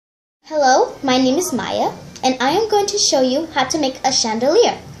Hello, my name is Maya, and I am going to show you how to make a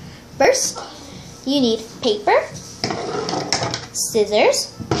chandelier. First, you need paper,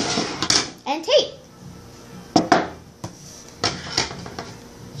 scissors, and tape.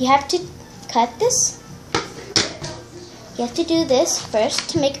 You have to cut this. You have to do this first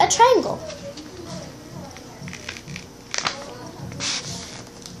to make a triangle.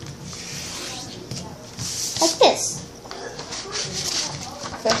 Like this.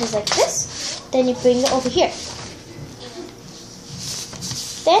 First is like this, then you bring it over here.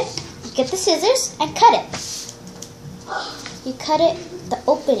 Then you get the scissors and cut it. You cut it the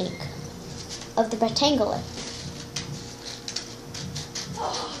opening of the rectangular.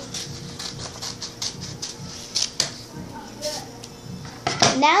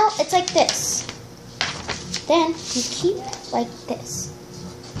 Now it's like this. Then you keep like this.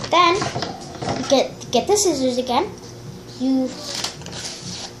 Then you get the scissors again.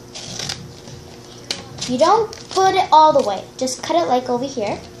 You don't put it all the way. Just cut it like over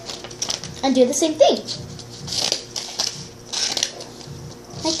here and do the same thing.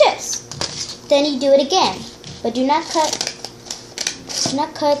 Like this. Then you do it again. But do not cut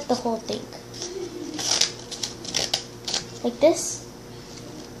the whole thing. Like this.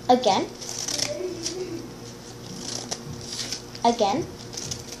 Again. Again.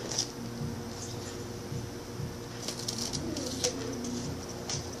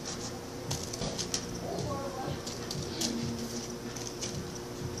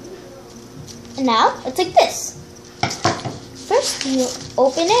 And now it's like this. First you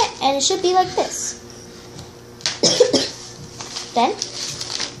open it and it should be like this. Then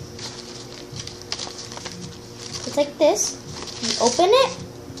it's like this. You open it.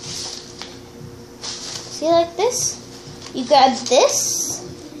 See, like this. You grab this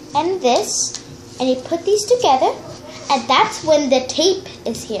and you put these together, and that's when the tape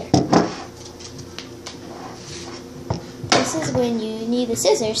is here. This is when you need the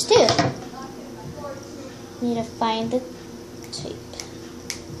scissors too. You need to find the tape.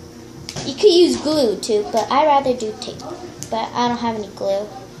 You could use glue too, but I rather do tape. But I don't have any glue.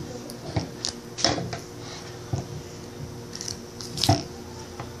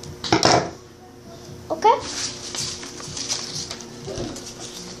 Okay.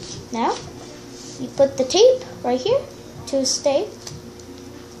 Now, you put the tape right here to stay.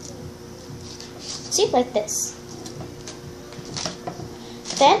 See, like this.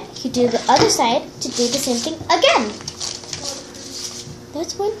 Then you do the other side to do the same thing again.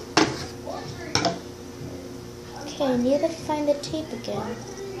 That's one. Okay, I need to find the tape again.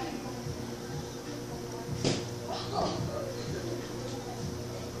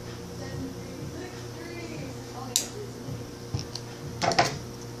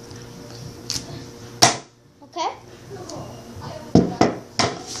 Okay.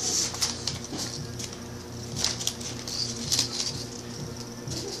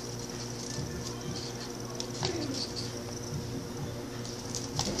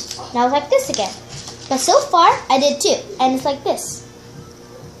 Now it's like this again. But so far, I did two. And it's like this.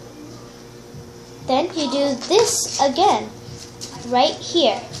 Then you do this again. Right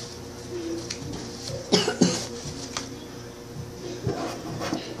here.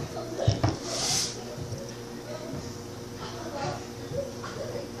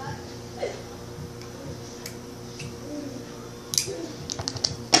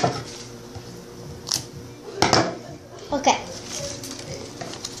 Okay.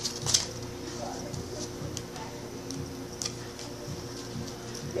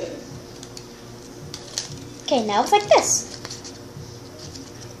 Okay, now it's like this.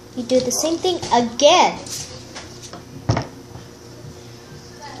 You do the same thing again.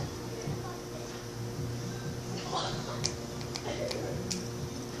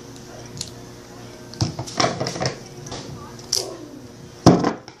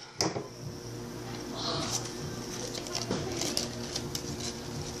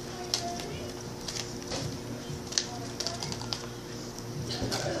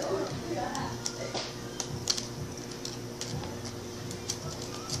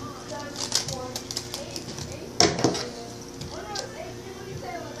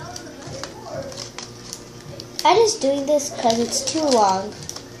 I'm just doing this because it's too long.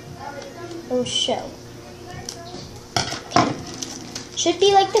 It will show. Okay. Should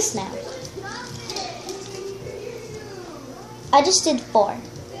be like this now. I just did 4.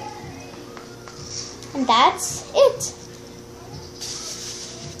 And that's it.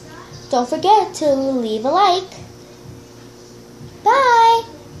 Don't forget to leave a like. Bye!